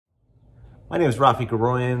My name is Rafi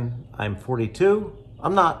Garoyan. I'm 42.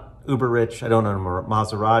 I'm not uber rich. I don't own a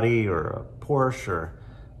Maserati or a Porsche or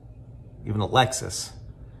even a Lexus,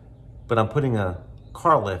 but I'm putting a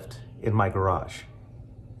car lift in my garage.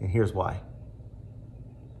 And here's why.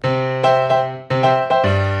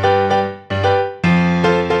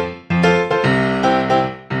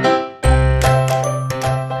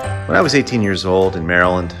 When I was 18 years old in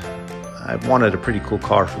Maryland, I wanted a pretty cool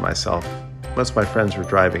car for myself. Most of my friends were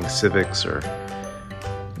driving Civics or,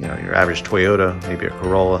 your average Toyota, maybe a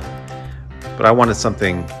Corolla. But I wanted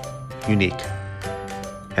something unique.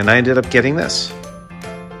 And I ended up getting this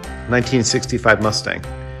 1965 Mustang.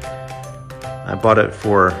 I bought it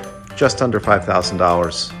for just under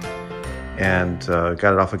 $5,000 and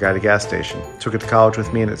got it off a guy at a gas station. Took it to college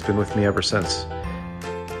with me and it's been with me ever since.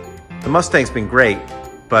 The Mustang's been great,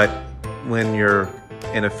 but when you're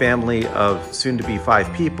in a family of soon-to-be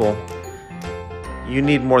 5 people, you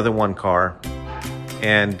need more than one car,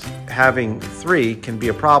 and having 3 can be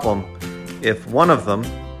a problem if one of them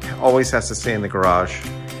always has to stay in the garage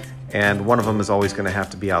and one of them is always going to have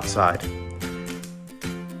to be outside.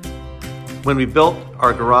 When we built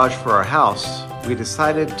our garage for our house, we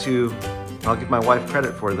decided to, I'll give my wife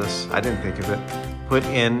credit for this, I didn't think of it, put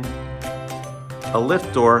in a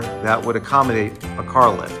lift door that would accommodate a car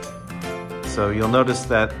lift. So you'll notice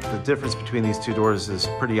that the difference between these 2 doors is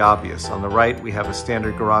pretty obvious. On the right, we have a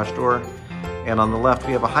standard garage door, and on the left,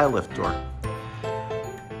 we have a high lift door.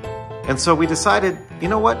 And so we decided, you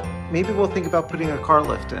know what? Maybe we'll think about putting a car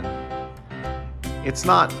lift in. It's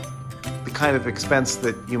not the kind of expense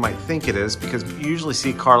that you might think it is, because you usually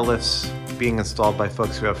see car lifts being installed by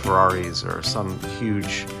folks who have Ferraris or some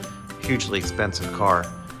hugely expensive car.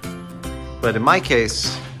 But in my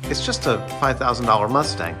case, it's just a $5,000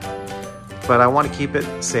 Mustang. But I want to keep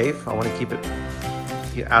it safe. I want to keep it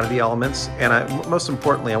out of the elements. And most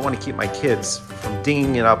importantly, I want to keep my kids from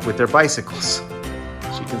dinging it up with their bicycles,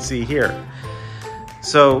 as you can see here.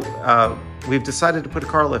 So we've decided to put a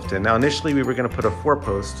car lift in. Now, initially, we were going to put a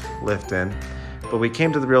 4-post lift in, but we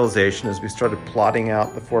came to the realization as we started plotting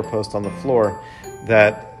out the 4-post on the floor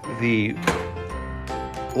that the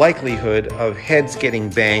likelihood of heads getting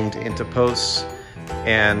banged into posts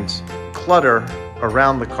and clutter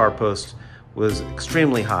around the car post was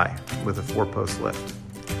extremely high with a 4-post lift.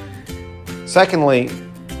 Secondly,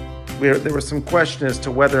 there was some question as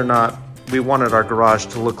to whether or not we wanted our garage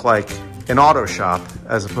to look like an auto shop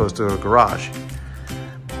as opposed to a garage.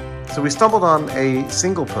 So we stumbled on a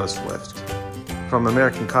single-post lift from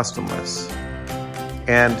American Custom Lifts.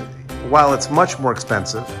 And while it's much more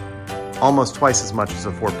expensive, almost twice as much as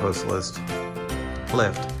a 4-post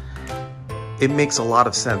lift, it makes a lot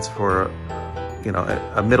of sense for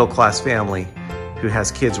a middle-class family who has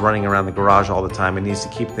kids running around the garage all the time and needs to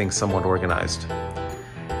keep things somewhat organized.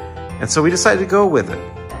 And so we decided to go with it.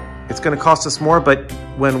 It's going to cost us more, but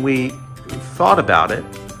when we thought about it,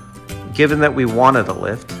 given that we wanted a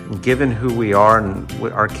lift, and given who we are and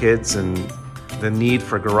our kids and the need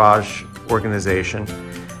for garage organization,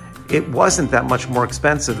 it wasn't that much more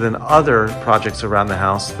expensive than other projects around the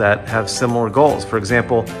house that have similar goals. For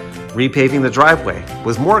example, repaving the driveway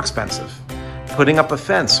was more expensive. Putting up a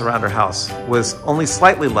fence around our house was only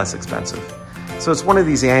slightly less expensive. So it's one of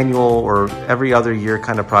these annual or every other year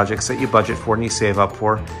kind of projects that you budget for and you save up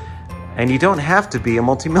for. And you don't have to be a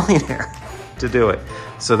multimillionaire to do it.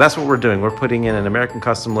 So that's what we're doing. We're putting in an American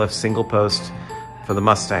Custom Lift single post for the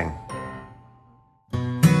Mustang.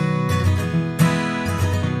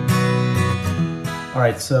 All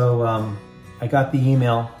right, so I got the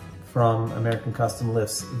email from American Custom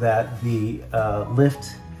Lifts that the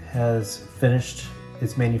lift has finished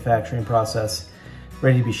its manufacturing process,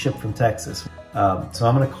 ready to be shipped from Texas. So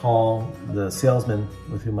I'm going to call the salesman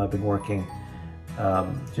with whom I've been working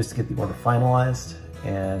just to get the order finalized,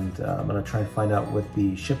 and I'm going to try and find out what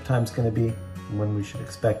the ship time is going to be and when we should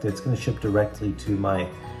expect it. It's going to ship directly to my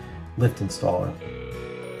lift installer.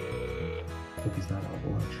 Hope he's not out of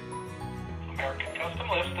lunch. American Custom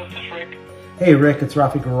Lifts, this is Rick. Hey Rick, it's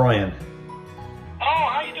Rafi Garoyan. Oh,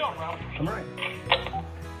 how you doing, Ralph? I'm all right.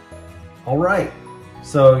 All right.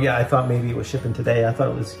 So yeah, I thought maybe it was shipping today. I thought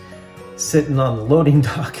it was sitting on the loading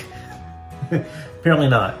dock. Apparently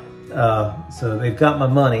not. So they've got my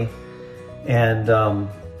money, and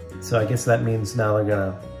so I guess that means now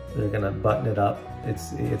they're gonna button it up.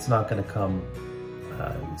 It's not gonna come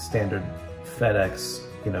standard FedEx,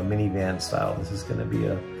 minivan style. This is gonna be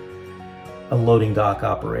a loading dock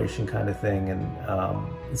operation kind of thing, and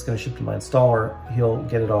it's gonna ship to my installer. He'll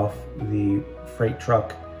get it off the freight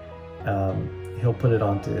truck. He'll put it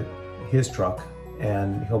onto his truck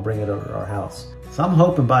and he'll bring it over to our house. So I'm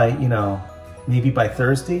hoping by, maybe by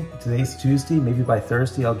Thursday. Today's Tuesday. Maybe by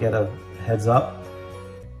Thursday I'll get a heads up,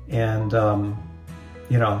 and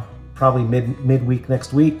you know, probably midweek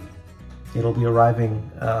next week it'll be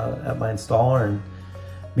arriving at my installer, and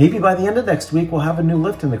maybe by the end of next week we'll have a new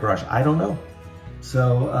lift in the garage. I don't know.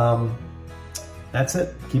 So that's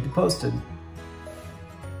it. Keep you posted.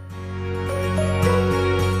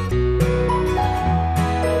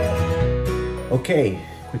 Okay,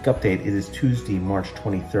 quick update. It is Tuesday, March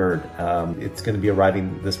 23rd. It's going to be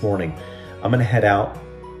arriving this morning. I'm going to head out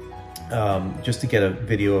just to get a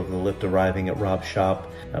video of the lift arriving at Rob's shop,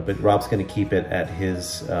 but Rob's going to keep it at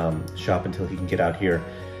his shop until he can get out here.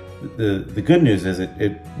 The good news is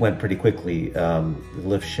it went pretty quickly. The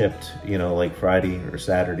lift shipped, you know, like Friday or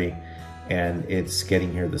Saturday, and it's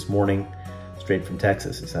getting here this morning, straight from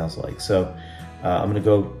Texas, it sounds like. So I'm going to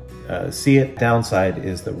go see it. Downside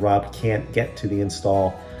is that Rob can't get to the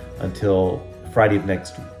install until Thursday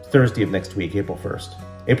of next week, April 1st.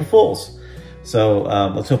 April Fools. So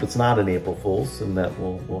let's hope it's not an April Fools and that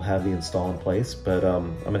we'll have the install in place. But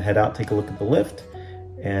I'm gonna head out, take a look at the lift,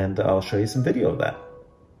 and I'll show you some video of that.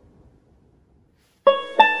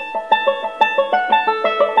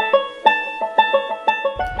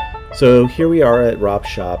 So here we are at Rob's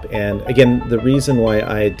shop, and again, the reason why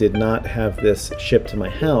I did not have this shipped to my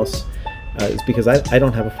house is because I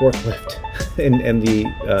don't have a forklift, and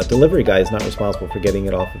the delivery guy is not responsible for getting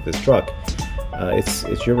it off of this truck.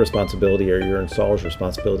 It's your responsibility, or your installer's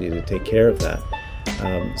responsibility, to take care of that.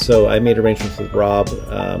 So I made arrangements with Rob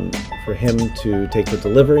for him to take the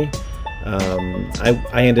delivery.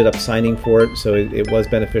 I ended up signing for it, so it was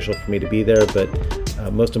beneficial for me to be there, but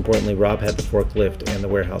most importantly, Rob had the forklift and the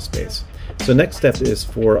warehouse space. So next step is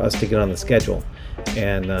for us to get on the schedule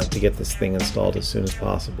and to get this thing installed as soon as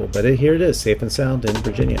possible. But here it is, safe and sound in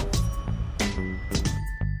Virginia.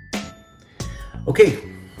 Okay,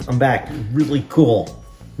 I'm back. Really cool.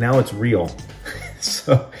 Now it's real.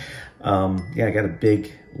 So yeah, I got a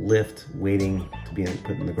big lift waiting to be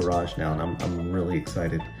put in the garage now, and I'm really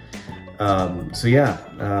excited. So yeah,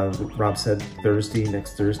 Rob said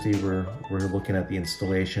next Thursday, we're looking at the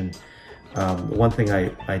installation. One thing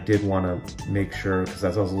I did want to make sure, because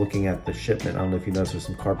as I was looking at the shipment, I don't know if you noticed, there's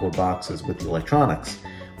some cardboard boxes with the electronics,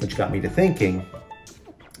 which got me to thinking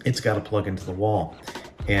it's got to plug into the wall.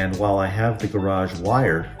 And while I have the garage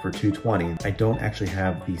wired for 220, I don't actually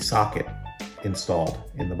have the socket installed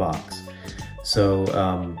in the box.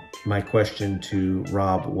 So my question to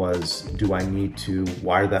Rob was, do I need to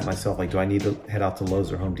wire that myself? Like, do I need to head out to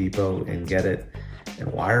Lowe's or Home Depot and get it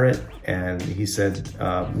and wire it? And he said,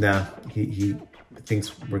 nah, he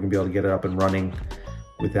thinks we're gonna be able to get it up and running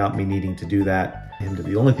without me needing to do that. And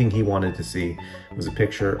the only thing he wanted to see was a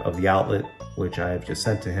picture of the outlet, which I have just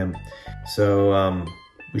sent to him. So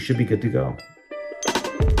we should be good to go.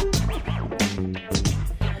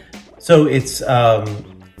 So it's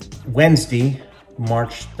Wednesday,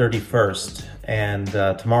 March 31st, and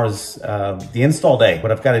tomorrow's the install day.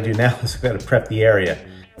 What I've got to do now is I've got to prep the area.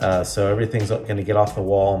 So everything's going to get off the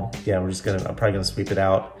wall. Yeah, I'm probably going to sweep it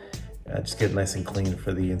out, just get it nice and clean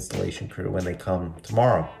for the installation crew when they come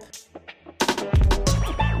tomorrow.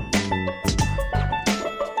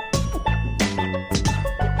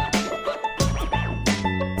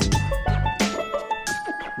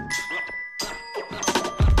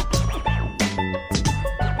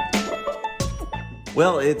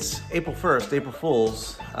 Well, it's April 1st, April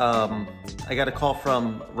Fools. I got a call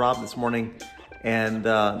from Rob this morning, and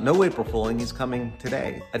no April Fooling, he's coming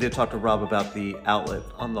today. I did talk to Rob about the outlet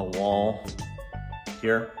on the wall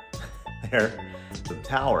here, there. The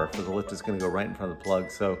tower for the lift is gonna go right in front of the plug,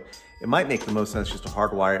 so it might make the most sense just to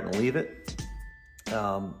hardwire it and leave it.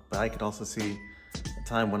 But I could also see a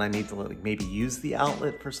time when I need to maybe use the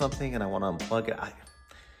outlet for something and I wanna unplug it.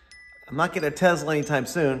 I'm not getting a Tesla anytime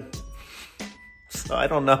soon. So I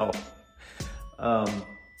don't know.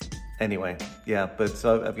 Anyway, yeah, but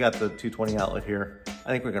so I've got the 220 outlet here. I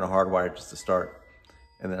think we're gonna hardwire it just to start.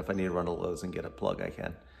 And then if I need to run to Lowe's and get a plug, I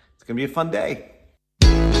can. It's gonna be a fun day.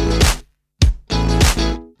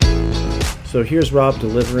 So here's Rob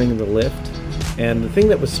delivering the lift. And the thing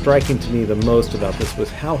that was striking to me the most about this was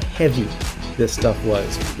how heavy this stuff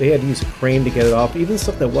was. They had to use a crane to get it off, even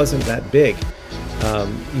stuff that wasn't that big.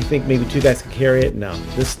 You think maybe two guys could carry it? No,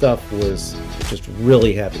 this stuff was just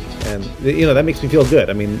really heavy, and you know, that makes me feel good.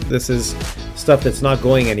 I mean, this is stuff that's not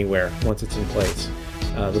going anywhere once it's in place.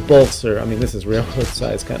 The bolts are, I mean, this is railroad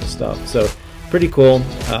size kind of stuff, so pretty cool.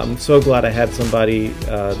 I'm so glad I had somebody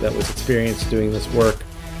that was experienced doing this work.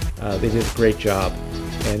 They did a great job.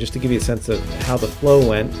 And just to give you a sense of how the flow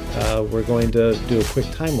went, we're going to do a quick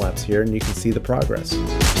time lapse here, and you can see the progress.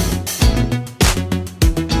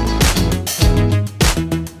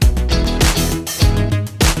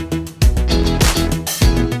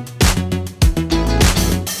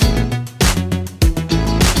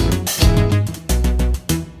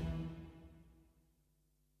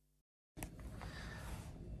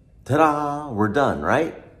 Ta-da, we're done,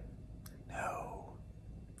 right? No.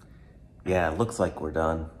 Yeah, it looks like we're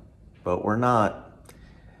done, but we're not.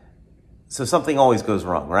 So something always goes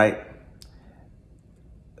wrong, right?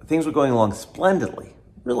 Things were going along splendidly,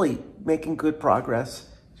 really making good progress.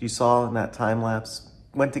 As you saw in that time lapse,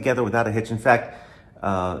 went together without a hitch. In fact,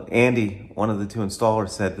 Andy, one of the two installers,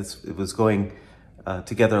 said it was going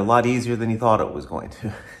together a lot easier than he thought it was going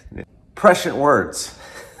to. Prescient words.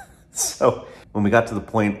 So when we got to the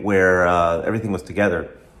point where everything was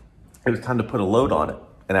together, it was time to put a load on it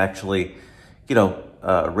and actually,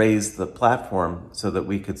 raise the platform so that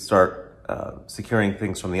we could start securing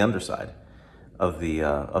things from the underside of the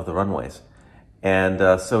runways.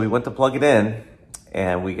 And so we went to plug it in,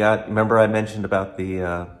 and remember I mentioned about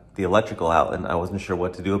the electrical outlet, and I wasn't sure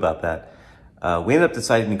what to do about that. We ended up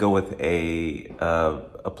deciding to go with a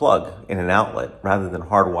plug in an outlet rather than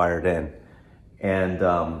hardwired in.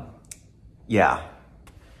 And yeah,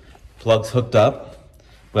 plug's hooked up.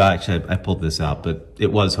 Well, actually, I pulled this out, but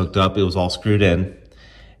it was hooked up. It was all screwed in.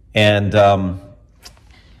 And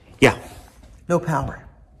yeah, no power.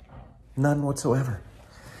 None whatsoever.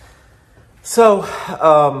 So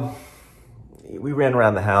we ran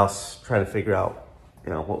around the house trying to figure out,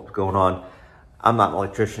 what was going on. I'm not an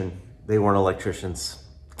electrician. They weren't electricians.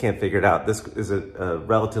 Can't figure it out. This is a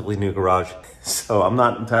relatively new garage, so I'm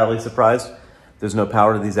not entirely surprised. There's no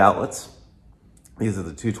power to these outlets. These are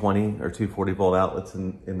the 220 or 240 volt outlets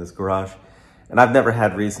in this garage. And I've never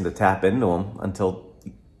had reason to tap into them until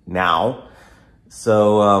now.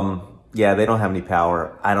 So yeah, they don't have any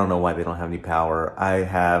power. I don't know why they don't have any power. I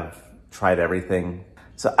have tried everything.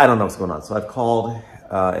 So I don't know what's going on. So I've called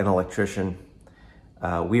an electrician.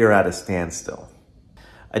 We are at a standstill.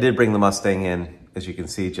 I did bring the Mustang in, as you can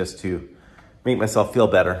see, just to make myself feel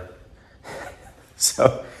better.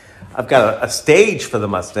 So I've got a stage for the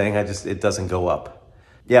Mustang. It doesn't go up.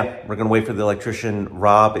 Yeah, we're gonna wait for the electrician.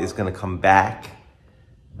 Rob is gonna come back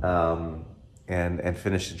and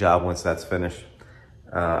finish the job once that's finished.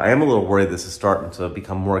 I am a little worried this is starting to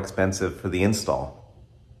become more expensive for the install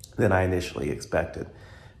than I initially expected.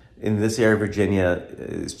 In this area of Virginia,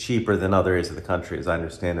 is cheaper than other areas of the country, as I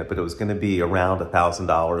understand it, but it was gonna be around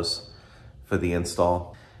 $1,000 for the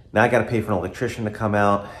install. Now I gotta pay for an electrician to come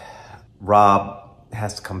out. Rob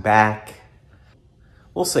has to come back.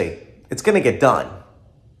 We'll see. It's gonna get done.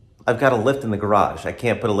 I've got a lift in the garage. I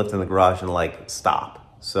can't put a lift in the garage and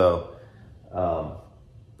stop. So,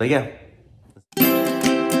 but yeah.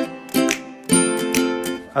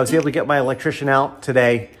 I was able to get my electrician out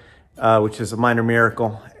today, which is a minor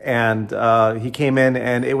miracle. And he came in,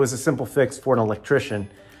 and it was a simple fix for an electrician.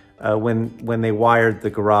 When they wired the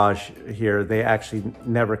garage here, they actually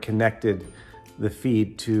never connected the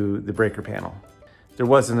feed to the breaker panel. There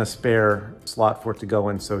wasn't a spare slot for it to go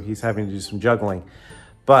in, so he's having to do some juggling.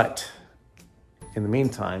 But in the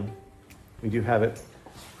meantime, we do have it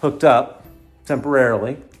hooked up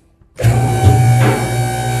temporarily.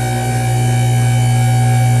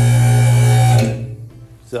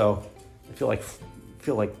 So I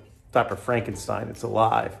feel like Dr. Frankenstein. It's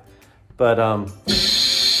alive, but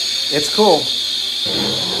it's cool.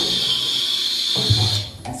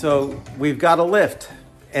 So we've got a lift,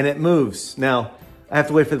 and it moves. Now I have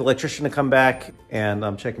to wait for the electrician to come back, and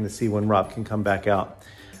I'm checking to see when Rob can come back out.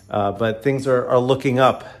 But things are looking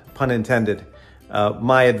up, pun intended.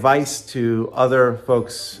 My advice to other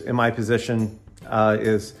folks in my position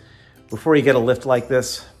is, before you get a lift like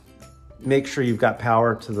this, make sure you've got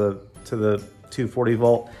power to the 240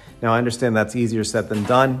 volt. Now I understand that's easier said than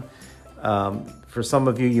done. For some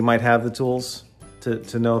of you, you might have the tools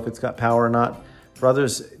to know if it's got power or not. For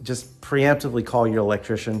others, just preemptively call your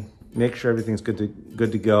electrician. Make sure everything's good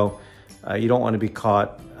to go. You don't want to be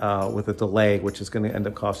caught with a delay, which is going to end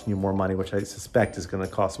up costing you more money, which I suspect is going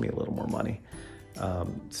to cost me a little more money.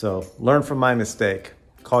 So learn from my mistake.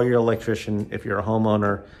 Call your electrician if you're a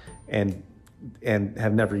homeowner and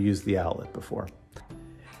have never used the outlet before.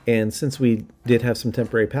 And since we did have some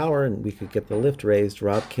temporary power and we could get the lift raised,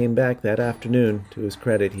 Rob came back that afternoon. To his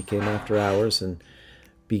credit, he came after hours and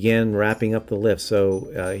began wrapping up the lift.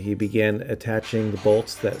 So he began attaching the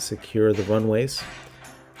bolts that secure the runways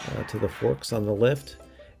to the forks on the lift.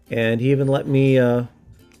 And he even let me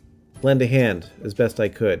lend a hand as best I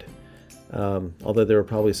could. Although there were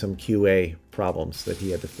probably some QA problems that he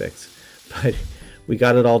had to fix. But we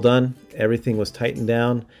got it all done. Everything was tightened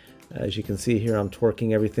down. As you can see here, I'm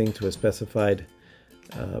torquing everything to a specified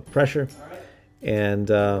pressure. And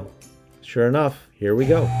sure enough, here we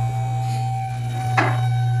go.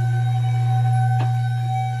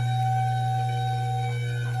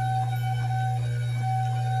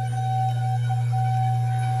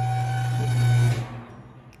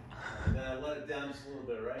 let it down just a little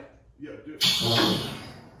bit, right? Yeah, do.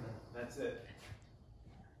 That's it.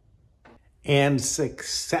 And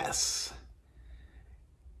success.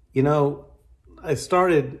 You know, I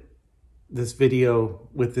started this video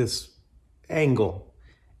with this angle,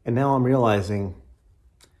 and now I'm realizing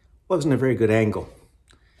it wasn't a very good angle.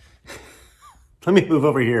 Let me move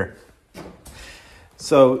over here.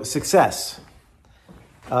 So, success.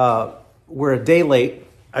 We're a day late.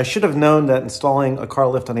 I should have known that installing a car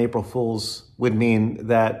lift on April Fool's would mean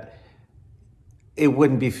that it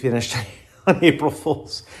wouldn't be finished on April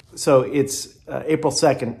Fool's. So it's April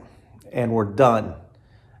 2nd and we're done.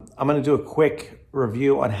 I'm gonna do a quick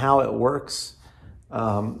review on how it works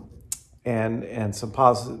and some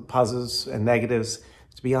positives and negatives.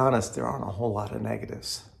 To be honest, there aren't a whole lot of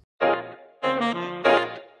negatives.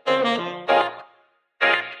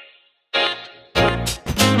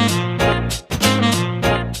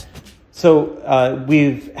 So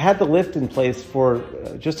we've had the lift in place for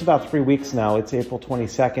just about 3 weeks now. It's April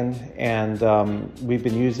 22nd, and we've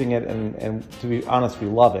been using it, and to be honest, we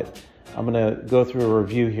love it. I'm gonna go through a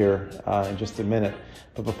review here in just a minute.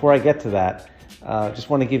 But before I get to that,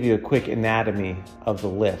 just wanna give you a quick anatomy of the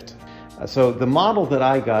lift. So the model that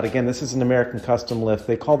I got, again, this is an American custom lift.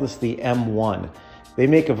 They call this the M1. They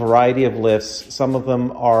make a variety of lifts. Some of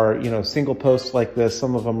them are, single posts like this.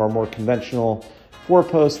 Some of them are more conventional 4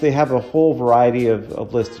 posts. They have a whole variety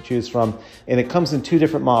of lifts to choose from, and it comes in 2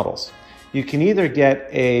 different models. You can either get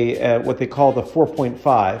a what they call the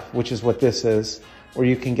 4.5, which is what this is, or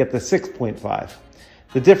you can get the 6.5.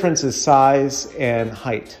 The difference is size and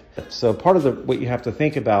height. So part of what you have to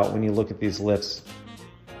think about when you look at these lifts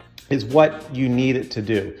is what you need it to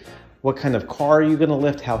do. What kind of car are you going to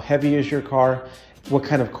lift? How heavy is your car? What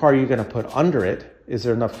kind of car are you going to put under it? Is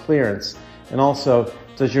there enough clearance? And also,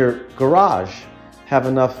 does your garage have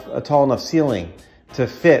a tall enough ceiling to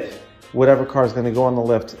fit whatever car is going to go on the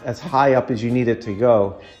lift as high up as you need it to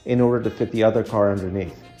go in order to fit the other car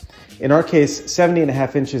underneath? In our case,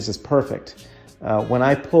 70.5 inches is perfect. When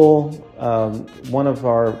I pull one of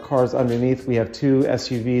our cars underneath, we have 2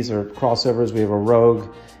 SUVs or crossovers. We have a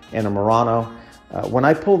Rogue and a Murano. When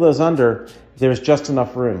I pull those under, there's just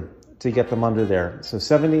enough room to get them under there. So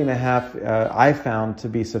 70.5 I found to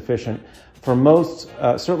be sufficient for most,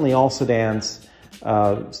 certainly all sedans,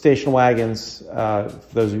 station wagons,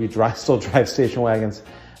 those of you who still drive station wagons,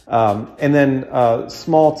 and then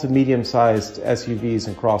small to medium-sized SUVs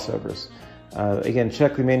and crossovers. Again,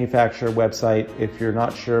 check the manufacturer website if you're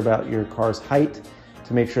not sure about your car's height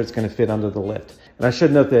to make sure it's going to fit under the lift. And I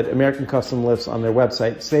should note that American Custom Lifts on their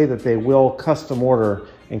website say that they will custom order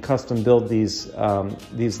and custom build these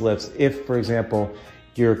lifts if, for example,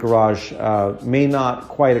 your garage may not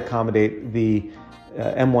quite accommodate the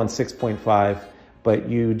M1 6.5, but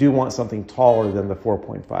you do want something taller than the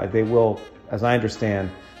 4.5. They will, as I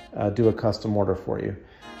understand, do a custom order for you.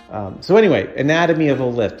 So anyway, anatomy of a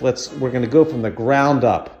lift. We're going to go from the ground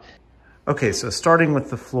up. Okay, so starting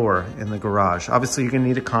with the floor in the garage. Obviously, you're going to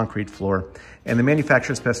need a concrete floor, and the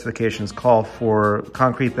manufacturer specifications call for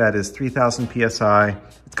concrete that is 3,000 PSI.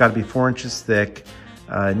 It's got to be 4 inches thick.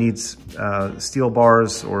 It needs steel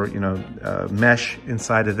bars or mesh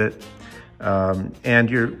inside of it. And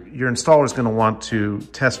your installer is going to want to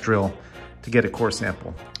test drill to get a core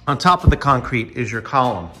sample. On top of the concrete is your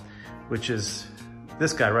column, which is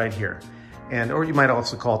this guy right here, or you might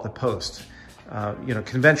also call it the post.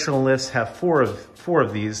 Conventional lifts have four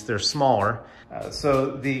of these. They're smaller.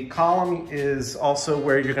 So the column is also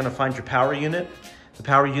where you're going to find your power unit. The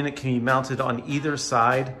power unit can be mounted on either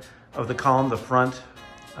side of the column, the front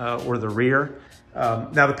or the rear.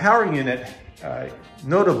 Now the power unit,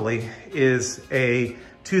 notably, is a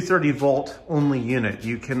 230 volt only unit.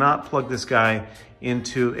 You cannot plug this guy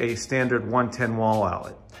into a standard 110 wall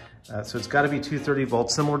outlet. So it's got to be 230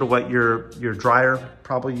 volts, similar to what your dryer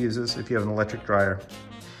probably uses if you have an electric dryer.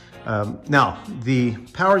 Now, the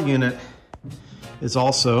power unit is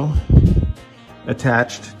also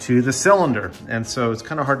attached to the cylinder. And so it's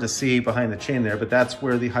kind of hard to see behind the chain there, but that's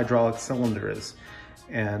where the hydraulic cylinder is.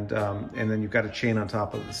 And then you've got a chain on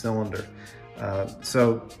top of the cylinder.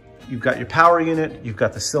 So you've got your power unit, you've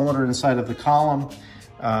got the cylinder inside of the column,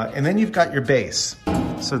 and then you've got your base.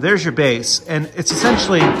 So there's your base, and it's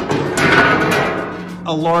essentially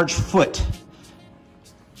a large foot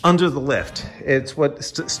under the lift. It's what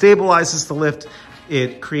stabilizes the lift.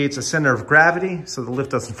 It creates a center of gravity so the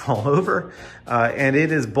lift doesn't fall over, and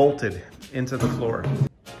it is bolted into the floor.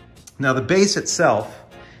 Now the base itself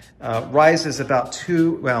rises about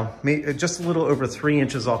just a little over 3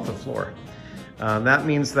 inches off the floor. That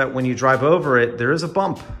means that when you drive over it, there is a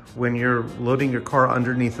bump when you're loading your car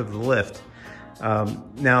underneath of the lift.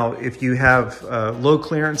 Now, if you have a low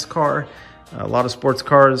clearance car, a lot of sports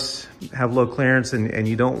cars have low clearance and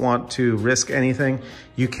you don't want to risk anything,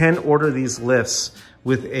 you can order these lifts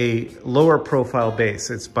with a lower profile base.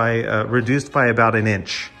 It's reduced by about 1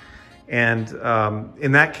 inch. And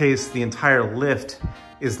in that case, the entire lift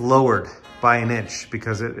is lowered by 1 inch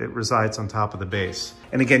because it resides on top of the base.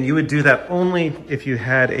 And again, you would do that only if you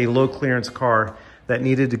had a low clearance car that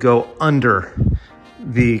needed to go under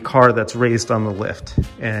the car that's raised on the lift,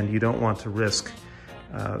 and you don't want to risk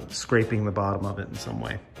scraping the bottom of it in some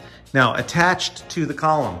way. Now, attached to the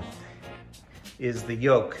column is the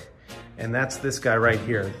yoke, and that's this guy right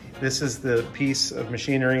here. This is the piece of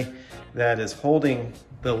machinery that is holding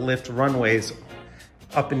the lift runways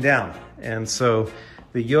up and down. And so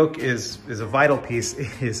the yoke is a vital piece.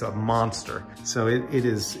 It is a monster. So it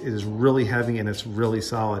is really heavy and it's really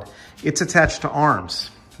solid. It's attached to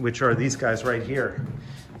arms, which are these guys right here.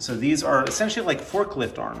 So these are essentially like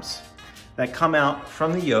forklift arms that come out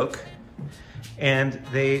from the yoke and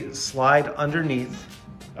they slide underneath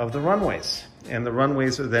of the runways. And the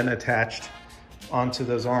runways are then attached onto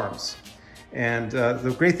those arms. And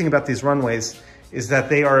the great thing about these runways is that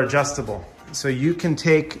they are adjustable. So you can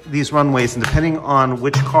take these runways, and depending on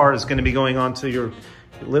which car is going to be going onto your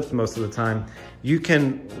lift most of the time, you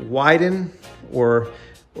can widen or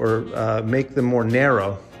make them more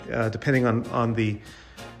narrow, depending on the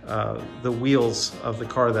wheels of the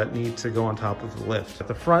car that need to go on top of the lift. At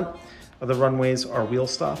the front of the runways are wheel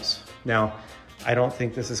stops. Now, I don't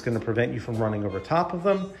think this is going to prevent you from running over top of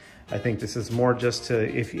them. I think this is more just to,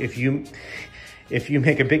 if you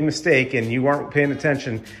make a big mistake and you aren't paying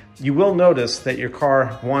attention, you will notice that your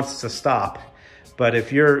car wants to stop. But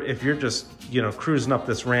if you're just cruising up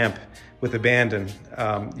this ramp with abandon,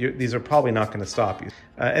 these are probably not going to stop you.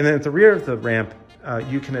 And then at the rear of the ramp,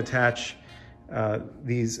 you can attach at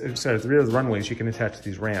the rear of the runways, you can attach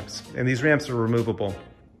these ramps, and these ramps are removable.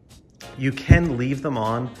 You can leave them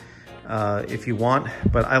on if you want,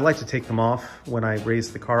 but I like to take them off when I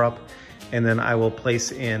raise the car up, and then I will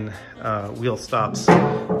place in wheel stops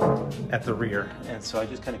at the rear. And so I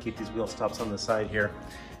just kind of keep these wheel stops on the side here,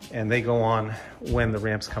 and they go on when the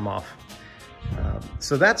ramps come off.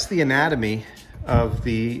 So that's the anatomy of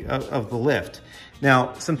the lift.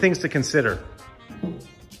 Now, some things to consider.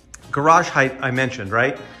 Garage height I mentioned,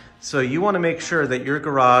 right? So you want to make sure that your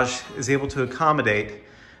garage is able to accommodate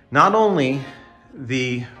not only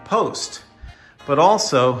the post, but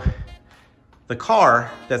also the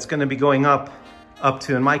car that's going to be going up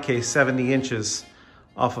to, in my case, 70 inches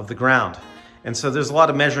off of the ground. And so there's a lot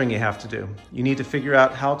of measuring you have to do. You need to figure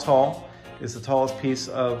out how tall is the tallest piece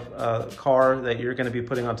of car that you're going to be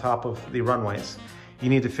putting on top of the runways. You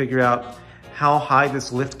need to figure out how high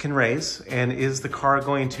this lift can raise, and is the car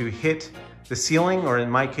going to hit the ceiling, or in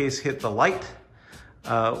my case, hit the light,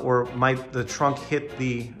 or might the trunk hit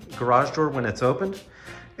the garage door when it's opened?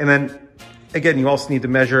 And then again, you also need to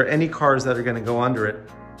measure any cars that are going to go under it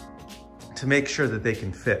to make sure that they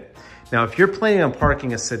can fit. Now, if you're planning on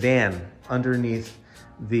parking a sedan underneath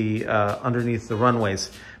the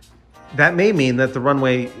runways, that may mean that the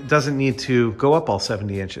runway doesn't need to go up all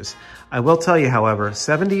 70 inches. I will tell you, however,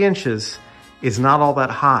 70 inches is not all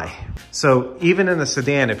that high. So even in a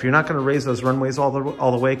sedan, if you're not going to raise those runways all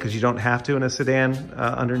the way, because you don't have to in a sedan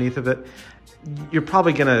underneath of it, you're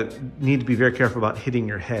probably going to need to be very careful about hitting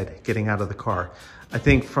your head getting out of the car. I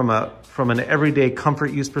think from an everyday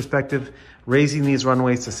comfort use perspective, raising these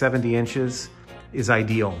runways to 70 inches is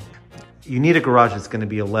ideal. You need a garage that's going to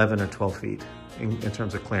be 11 or 12 feet in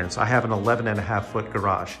terms of clearance. I have an 11.5-foot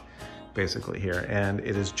garage basically here, and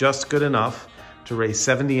it is just good enough to raise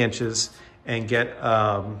 70 inches and get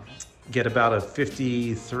about a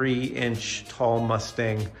 53-inch tall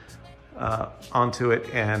Mustang onto it,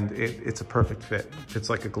 and it's a perfect fit. Fits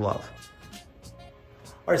like a glove.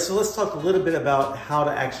 All right, so let's talk a little bit about how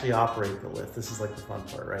to actually operate the lift. This is like the fun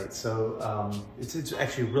part, right? So it's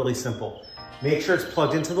actually really simple. Make sure it's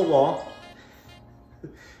plugged into the wall.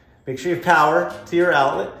 Make sure you have power to your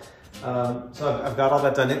outlet. So I've got all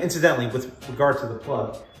that done. And incidentally, with regard to the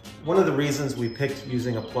plug, one of the reasons we picked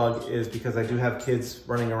using a plug is because I do have kids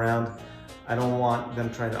running around. I don't want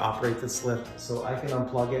them trying to operate this lift, so I can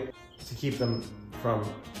unplug it to keep them from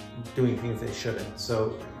doing things they shouldn't.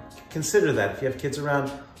 So consider that. If you have kids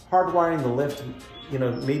around, hardwiring the lift,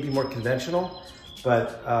 may be more conventional,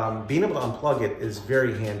 but being able to unplug it is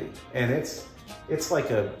very handy. And it's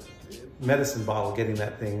like a medicine bottle getting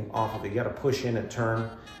that thing off of it. You got to push in and turn.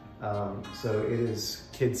 So it is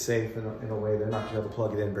kid safe in a way. They're not gonna be able to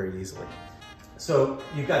plug it in very easily. So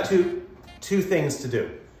you've got two things to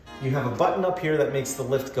do. You have a button up here that makes the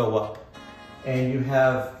lift go up. and you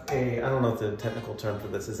have I don't know what the technical term for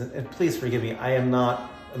this is, and please forgive me, I am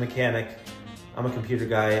not a mechanic, I'm a computer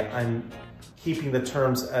guy. I'm keeping the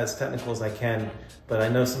terms as technical as I can, but I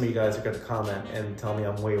know some of you guys are going to comment and tell me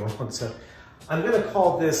I'm way wrong. So I'm going to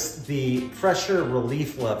call this the pressure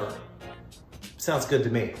relief lever. Sounds good to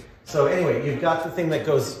me. So anyway, you've got the thing that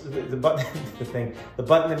goes, the button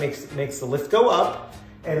that makes the lift go up,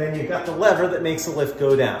 and then you've got the lever that makes the lift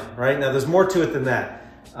go down, right? Now there's more to it than that.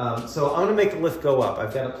 So I'm gonna make the lift go up.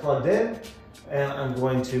 I've got it plugged in, and I'm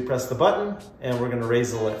going to press the button, and we're gonna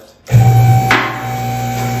raise the lift.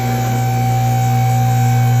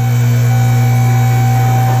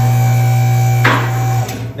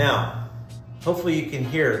 Now, hopefully you can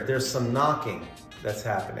hear there's some knocking that's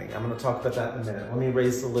happening. I'm gonna talk about that in a minute. Let me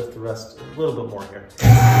raise the lift a little bit more here.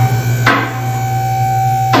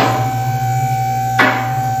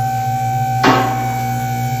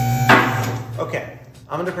 Okay,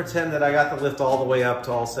 I'm gonna pretend that I got the lift all the way up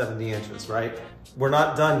to all 70 inches, right? We're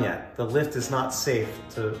not done yet. The lift is not safe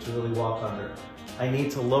to really walk under. I need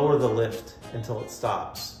to lower the lift until it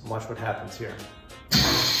stops. Watch what happens here.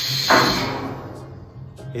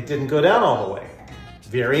 It didn't go down all the way.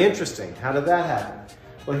 Very interesting. How did that happen?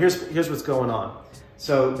 Well, here's what's going on.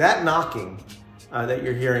 So that knocking that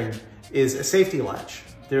you're hearing is a safety latch.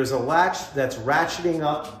 There's a latch that's ratcheting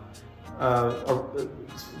up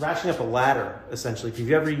a ladder, essentially. If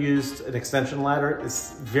you've ever used an extension ladder,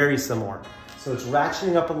 it's very similar. So it's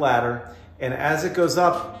ratcheting up a ladder, and as it goes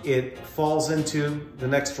up, it falls into the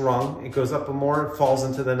next rung. It goes up more, it falls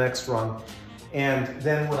into the next rung. And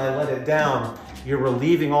then when I let it down, you're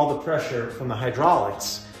relieving all the pressure from the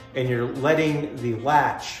hydraulics, and you're letting the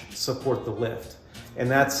latch support the lift. And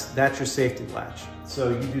that's your safety latch. So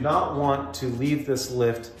you do not want to leave this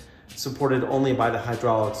lift supported only by the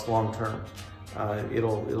hydraulics long term.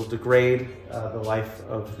 It'll degrade the life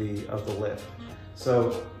of the lift.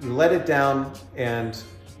 So you let it down, and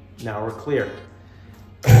now we're clear.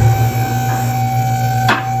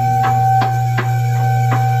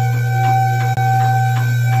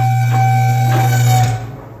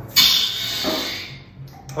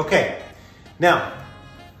 Okay, now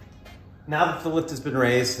that the lift has been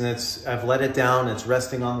raised and I've let it down, it's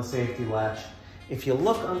resting on the safety latch. If you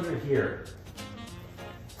look under here,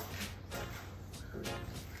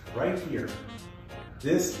 right here,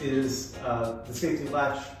 this is the safety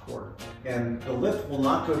latch cord, and the lift will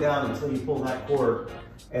not go down until you pull that cord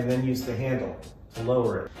and then use the handle to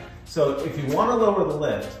lower it. So if you want to lower the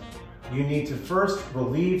lift, you need to first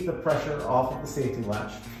relieve the pressure off of the safety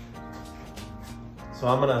latch. So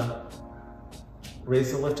I'm gonna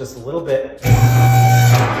raise the lift just a little bit.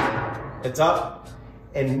 It's up.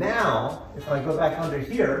 And now, if I go back under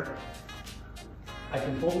here, I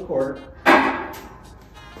can pull the cord.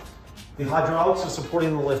 The hydraulics are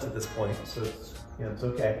supporting the lift at this point, so it's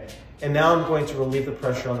okay. And now I'm going to relieve the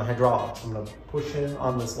pressure on the hydraulics. I'm gonna push in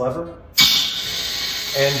on this lever,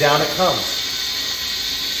 and down it comes.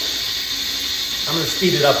 I'm gonna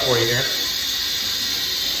speed it up for you here.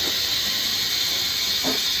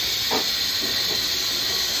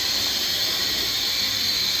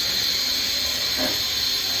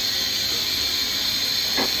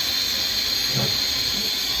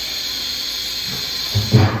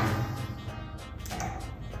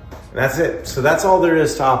 And that's it. So that's all there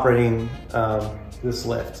is to operating this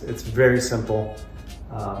lift. It's very simple.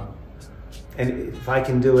 And if I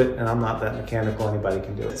can do it, and I'm not that mechanical, anybody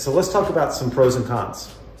can do it. So let's talk about some pros and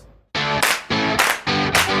cons.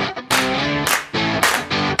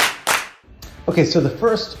 Okay, so the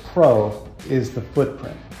first pro is the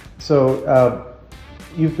footprint. So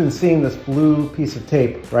you've been seeing this blue piece of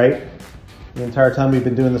tape, right? The entire time we've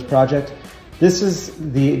been doing this project. This is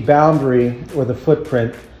the boundary or the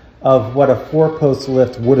footprint of what a 4-post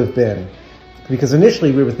lift would have been. Because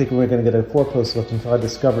initially we were thinking we were going to get a 4-post lift until I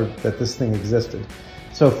discovered that this thing existed.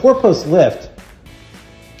 So a 4-post lift,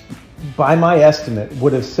 by my estimate,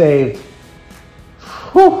 would have saved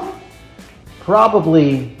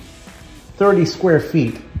probably 30 square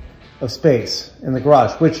feet of space in the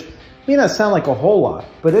garage, which may not sound like a whole lot,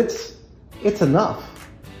 but it's enough.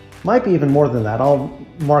 Might be even more than that. I'll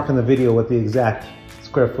mark in the video what the exact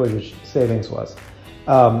square footage savings was.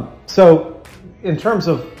 So in terms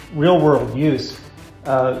of real world use,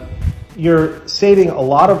 you're saving a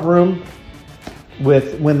lot of room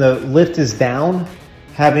when the lift is down,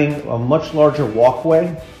 having a much larger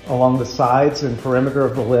walkway along the sides and perimeter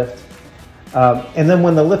of the lift. And then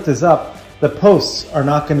when the lift is up, the posts are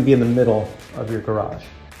not going to be in the middle of your garage,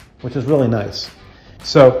 which is really nice.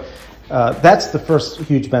 So that's the first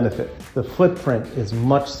huge benefit. The footprint is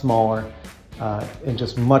much smaller, and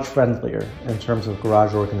just much friendlier in terms of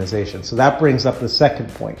garage organization. So that brings up the second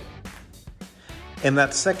point. And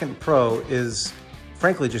that second pro is,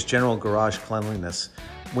 frankly, just general garage cleanliness.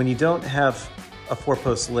 When you don't have a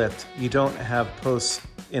 4-post lift, you don't have posts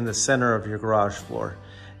in the center of your garage floor.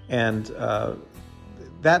 And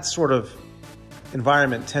that sort of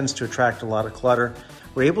environment tends to attract a lot of clutter.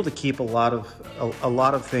 We're able to keep a lot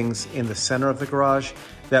of things in the center of the garage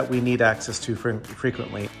that we need access to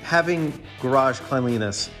frequently. Having garage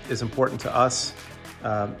cleanliness is important to us,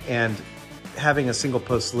 and having a single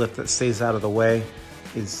post lift that stays out of the way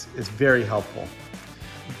is very helpful.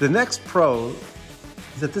 The next pro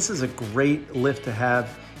is that this is a great lift to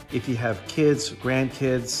have if you have kids,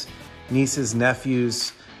 grandkids, nieces,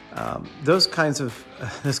 nephews, those kinds of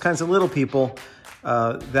little people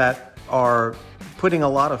that are putting a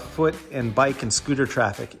lot of foot and bike and scooter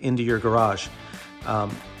traffic into your garage.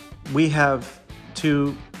 We have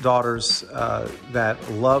 2 daughters that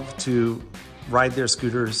love to ride their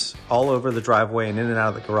scooters all over the driveway and in and out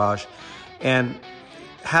of the garage. And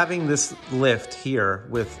having this lift here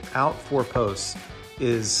without 4 posts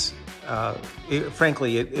is,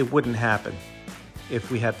 frankly, it wouldn't happen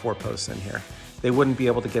if we had 4 posts in here. They wouldn't be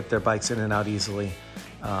able to get their bikes in and out easily.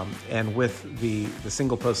 And with the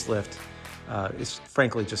single post lift, it's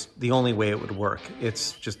frankly just the only way it would work.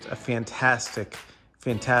 It's just a fantastic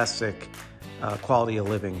quality of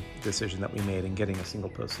living decision that we made in getting a single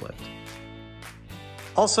post lift.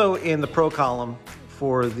 Also in the pro column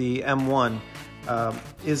for the M1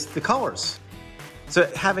 is the colors. So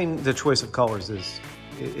having the choice of colors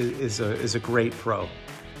is a great pro.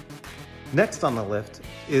 Next on the lift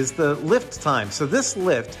is the lift time. So this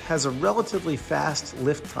lift has a relatively fast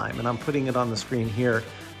lift time, and I'm putting it on the screen here,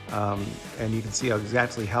 and you can see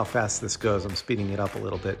exactly how fast this goes. I'm speeding it up a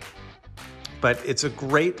little bit. But it's a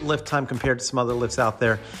great lift time compared to some other lifts out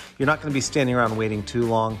there. You're not going to be standing around waiting too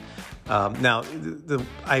long. Now,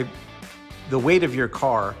 the weight of your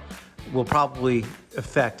car will probably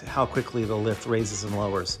affect how quickly the lift raises and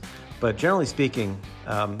lowers. But generally speaking,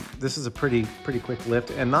 this is a pretty quick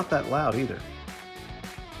lift and not that loud either.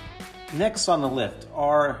 Next on the lift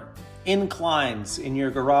are inclines in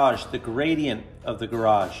your garage, the gradient of the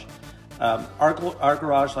garage. Our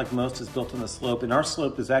garage, like most, is built on a slope, and our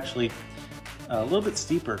slope is actually a little bit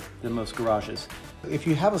steeper than most garages. If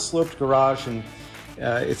you have a sloped garage and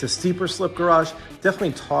it's a steeper slope garage,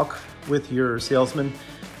 definitely talk with your salesman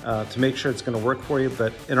to make sure it's going to work for you.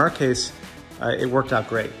 But in our case, it worked out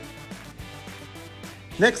great.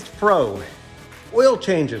 Next pro, oil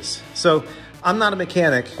changes. So I'm not a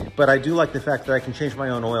mechanic, but I do like the fact that I can change my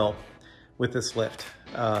own oil with this lift.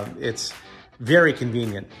 It's very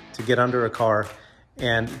convenient to get under a car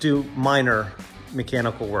and do minor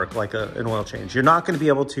mechanical work like an oil change. You're not going to be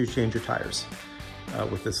able to change your tires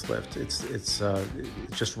with this lift. It's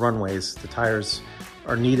just runways. The tires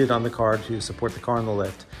are needed on the car to support the car on the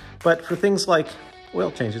lift. But for things like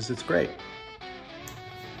oil changes, it's great.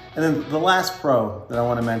 And then the last pro that I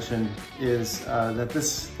want to mention is that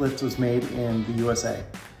this lift was made in the USA.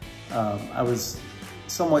 I was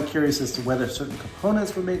somewhat curious as to whether certain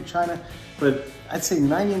components were made in China, but I'd say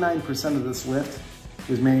 99% of this lift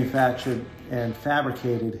was manufactured and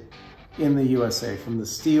fabricated in the USA, from the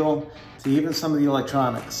steel to even some of the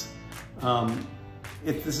electronics.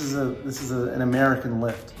 This is an American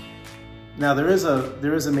lift. Now there is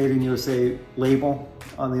a Made in USA label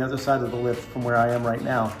on the other side of the lift from where I am right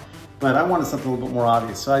now, but I wanted something a little bit more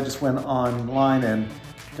obvious, so I just went online and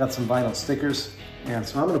got some vinyl stickers, and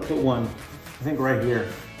so I'm going to put one, I think, right here,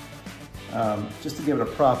 just to give it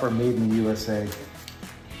a proper Made in the USA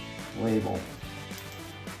label.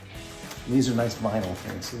 And these are nice vinyl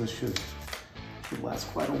things, so this should last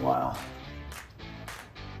quite a while.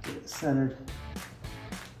 Get it centered.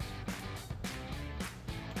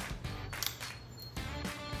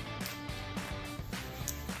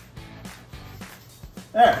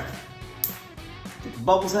 There. Get the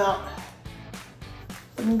bubbles out.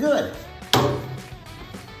 Looking good.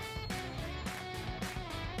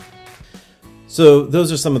 So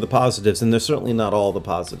those are some of the positives, and they're certainly not all the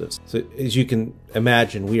positives. So as you can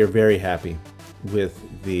imagine, we are very happy with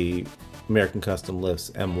the American Custom Lifts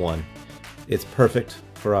M1. It's perfect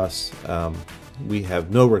for us. We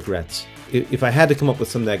have no regrets. If I had to come up with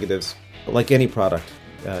some negatives, like any product,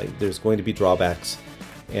 there's going to be drawbacks,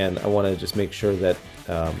 and I want to just make sure that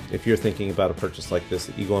if you're thinking about a purchase like this,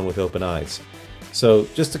 that you go in with open eyes. So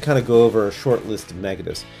just to kind of go over a short list of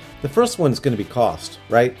negatives. The first one is going to be cost,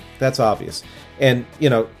 right? That's obvious. And,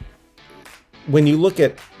 you know, when you look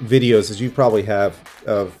at videos, as you probably have,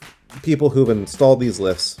 of people who've installed these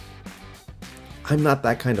lifts, I'm not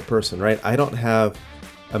that kind of person, right? I don't have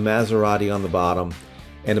a Maserati on the bottom,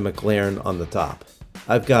 and a McLaren on the top.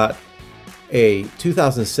 I've got a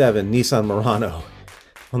 2007 Nissan Murano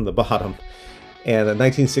on the bottom and a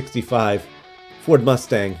 1965 Ford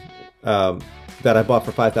Mustang that I bought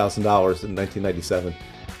for $5,000 in 1997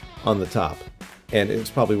 on the top. And it's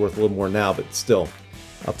probably worth a little more now, but still,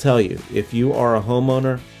 I'll tell you, if you are a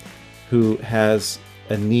homeowner who has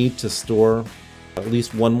a need to store at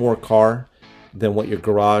least one more car than what your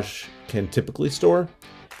garage can typically store,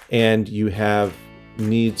 and you have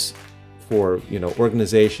needs for, you know,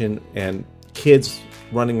 organization and kids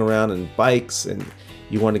running around and bikes, and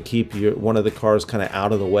you want to keep one of the cars kind of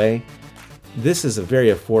out of the way, this is a very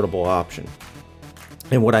affordable option.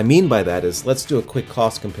 And what I mean by that is, let's do a quick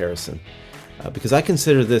cost comparison, because I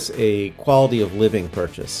consider this a quality of living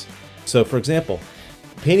purchase. So for example,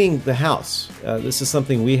 painting the house, this is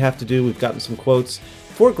something we have to do. We've gotten some quotes,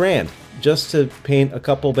 $4 grand just to paint a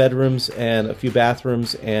couple bedrooms and a few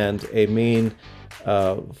bathrooms and a main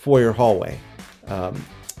foyer hallway.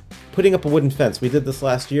 Putting up a wooden fence, we did this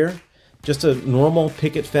last year, just a normal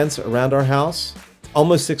picket fence around our house,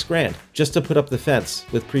 almost $6 grand just to put up the fence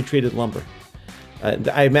with pre-treated lumber.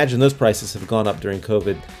 I imagine those prices have gone up during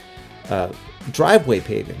COVID. Driveway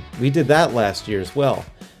paving, we did that last year as well.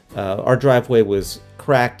 Our driveway was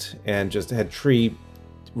cracked and just had tree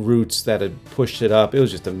roots that had pushed it up. It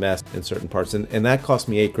was just a mess in certain parts, and that cost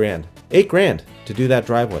me $8 grand. $8 grand to do that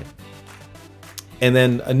driveway. And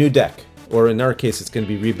then a new deck, or in our case, it's going to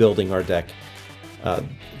be rebuilding our deck.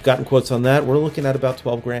 Gotten quotes on that. We're looking at about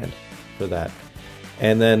 12 grand for that.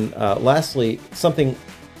 And then lastly, something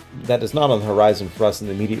that is not on the horizon for us in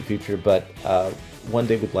the immediate future, but one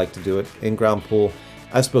day we'd like to do it, in-ground pool.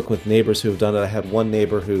 I've spoken with neighbors who have done it. I had one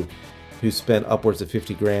neighbor who spent upwards of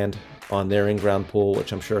 50 grand on their in-ground pool,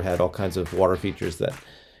 which I'm sure had all kinds of water features that,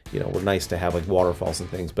 you know, were nice to have, like waterfalls and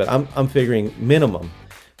things. But I'm figuring minimum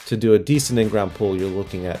to do a decent in-ground pool, you're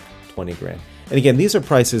looking at 20 grand. And again, these are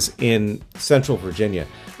prices in Central Virginia.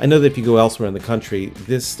 I know that if you go elsewhere in the country,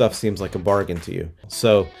 this stuff seems like a bargain to you.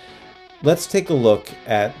 So let's take a look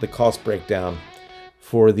at the cost breakdown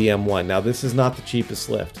for the M1. Now, this is not the cheapest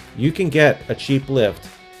lift. You can get a cheap lift,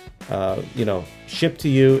 you know, shipped to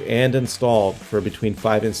you and installed for between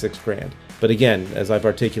 5 and 6 grand. But again, as I've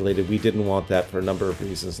articulated, we didn't want that for a number of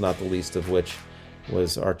reasons, not the least of which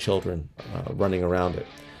was our children running around it.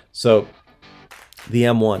 So the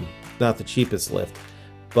M1, not the cheapest lift,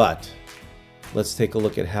 but let's take a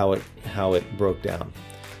look at how it broke down.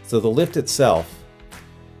 So the lift itself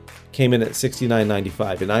came in at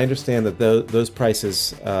 $69.95, and I understand that those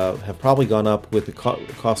prices have probably gone up with the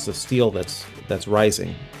cost of steel that's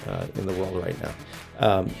rising in the world right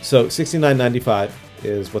now. So $69.95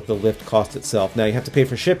 is what the lift cost itself. Now you have to pay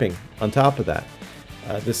for shipping on top of that.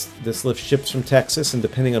 This lift ships from Texas, and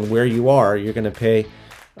depending on where you are, you're going to pay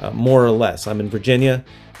more or less. I'm in Virginia.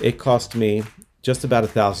 It cost me just about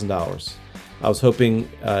 $1,000. I was hoping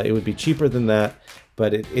it would be cheaper than that,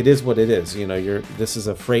 but it is what it is. You know, this is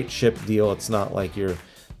a freight ship deal. It's not like you're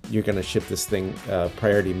going to ship this thing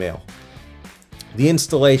priority mail. The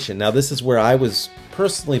installation. Now, this is where I was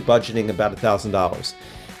personally budgeting about $1,000,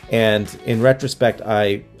 and in retrospect,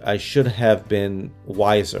 I should have been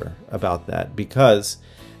wiser about that, because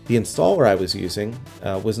the installer I was using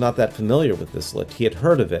was not that familiar with this lift. He had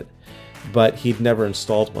heard of it, but he'd never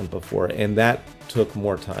installed one before, and that took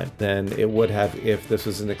more time than it would have if this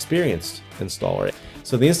was an experienced installer.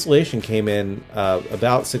 So the installation came in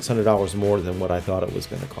about $600 more than what I thought it was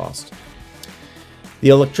going to cost. The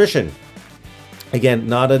electrician, again,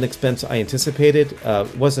 not an expense I anticipated.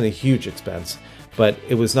 It wasn't a huge expense, but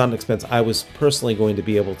it was not an expense I was personally going to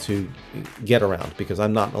be able to get around, because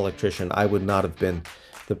I'm not an electrician. I would not have been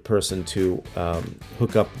the person to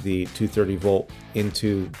hook up the 230 volt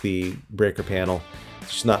into the breaker panel.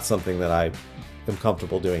 It's just not something that I am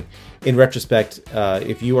comfortable doing. In retrospect,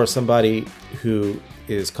 if you are somebody who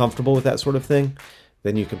is comfortable with that sort of thing,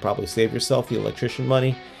 then you can probably save yourself the electrician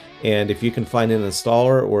money. And if you can find an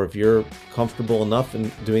installer, or if you're comfortable enough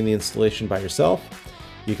in doing the installation by yourself,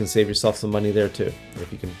 you can save yourself some money there too,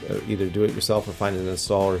 if you can either do it yourself or find an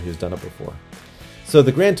installer who's done it before. So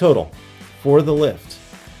the grand total for the lift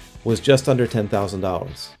was just under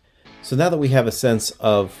 $10,000. So now that we have a sense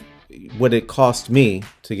of what it cost me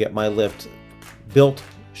to get my lift built,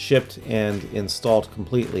 shipped, and installed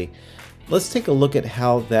completely, let's take a look at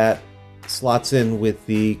how that slots in with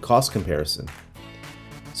the cost comparison.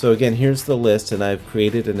 So again, here's the list, and I've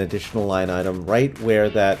created an additional line item right where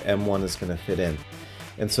that M1 is going to fit in.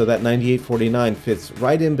 And so that $98.49 fits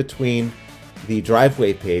right in between the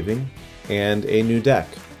driveway paving and a new deck.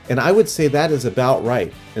 And I would say that is about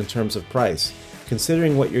right in terms of price,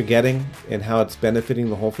 considering what you're getting and how it's benefiting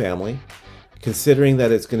the whole family, considering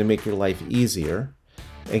that it's going to make your life easier,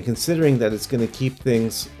 and considering that it's going to keep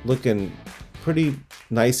things looking pretty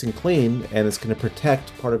nice and clean and it's going to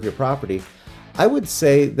protect part of your property, I would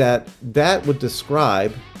say that that would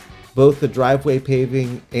describe both the driveway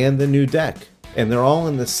paving and the new deck, and they're all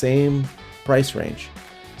in the same price range.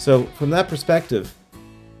 So from that perspective,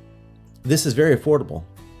 this is very affordable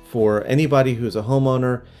for anybody who's a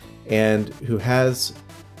homeowner and who has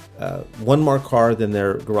one more car than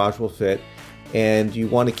their garage will fit, and you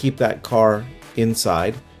want to keep that car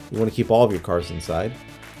inside. You want to keep all of your cars inside.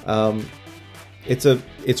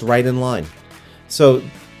 It's right in line. So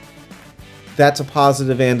that's a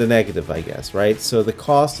positive and a negative, I guess, right? So the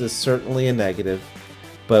cost is certainly a negative,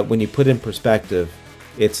 but when you put in perspective,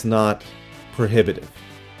 it's not prohibitive.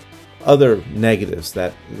 Other negatives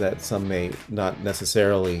that some may not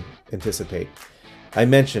necessarily anticipate. I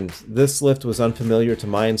mentioned this lift was unfamiliar to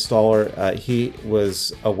my installer. He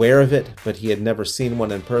was aware of it, but he had never seen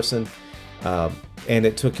one in person, and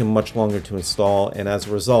it took him much longer to install, and as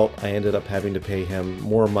a result, I ended up having to pay him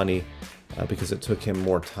more money because it took him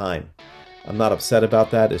more time. I'm not upset about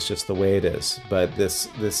that, it's just the way it is, but this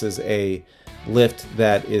is a lift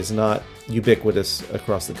that is not ubiquitous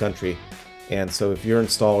across the country. And so if your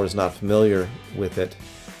installer is not familiar with it,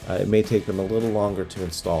 it may take them a little longer to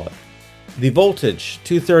install it. The voltage,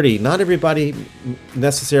 230. Not everybody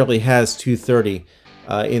necessarily has 230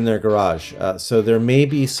 in their garage. So there may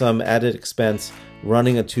be some added expense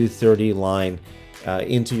running a 230 line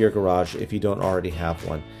into your garage if you don't already have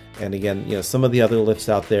one. And again, you know, some of the other lifts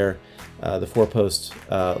out there, the 4-post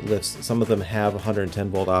lifts, some of them have 110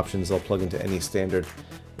 volt options. They'll plug into any standard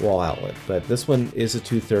wall outlet, but this one is a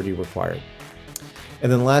 230 required.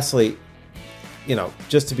 And then lastly, you know,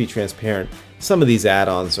 just to be transparent, some of these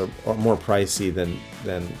add-ons are more pricey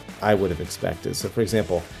than I would have expected. So for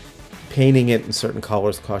example, painting it in certain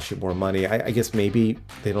colors costs you more money. I guess maybe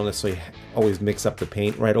they don't necessarily always mix up the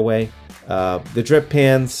paint right away. The drip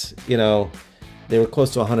pans, you know, they were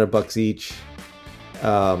close to $100 each.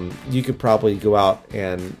 You could probably go out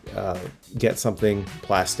and get something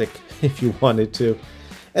plastic if you wanted to.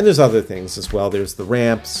 And there's other things as well. There's the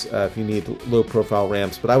ramps, if you need low profile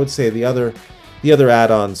ramps. But I would say the other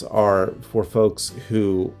add-ons are for folks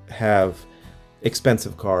who have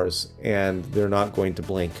expensive cars and they're not going to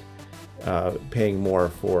blink paying more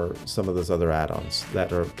for some of those other add-ons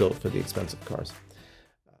that are built for the expensive cars.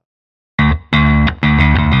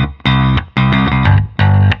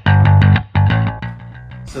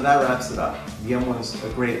 So that wraps it up. The M1 is a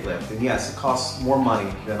great lift, and yes, it costs more money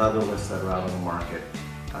than other lifts that are out on the market.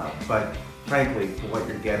 But frankly, for what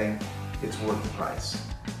you're getting, it's worth the price.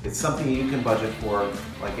 It's something you can budget for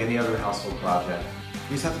like any other household project.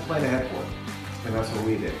 You just have to plan ahead for it, and that's what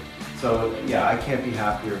we did. So yeah, I can't be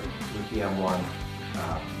happier with the M1.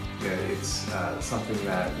 It's something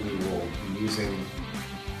that we will be using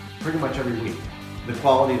pretty much every week. The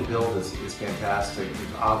quality of build is fantastic.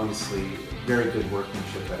 There's obviously very good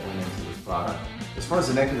workmanship that went into this product. As far as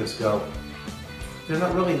the negatives go, they're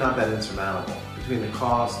not that insurmountable. Between the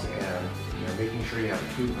cost and making sure you have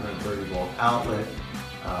a 230 volt outlet,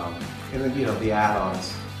 and then the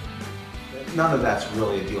add-ons, none of that's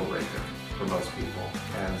really a deal breaker for most people.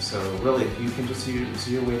 And so really, if you can just see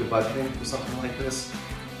your way to budgeting for something like this,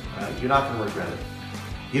 you're not going to regret it.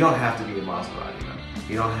 You don't have to be a Maserati though.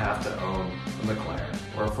 You don't have to own a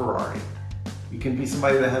McLaren or a Ferrari. You can be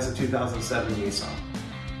somebody that has a 2007 Nissan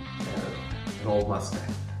and an old Mustang.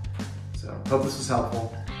 So hope this was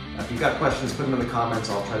helpful. If you've got questions, put them in the comments.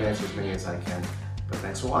 I'll try to answer as many as I can. But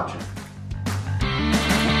thanks for watching.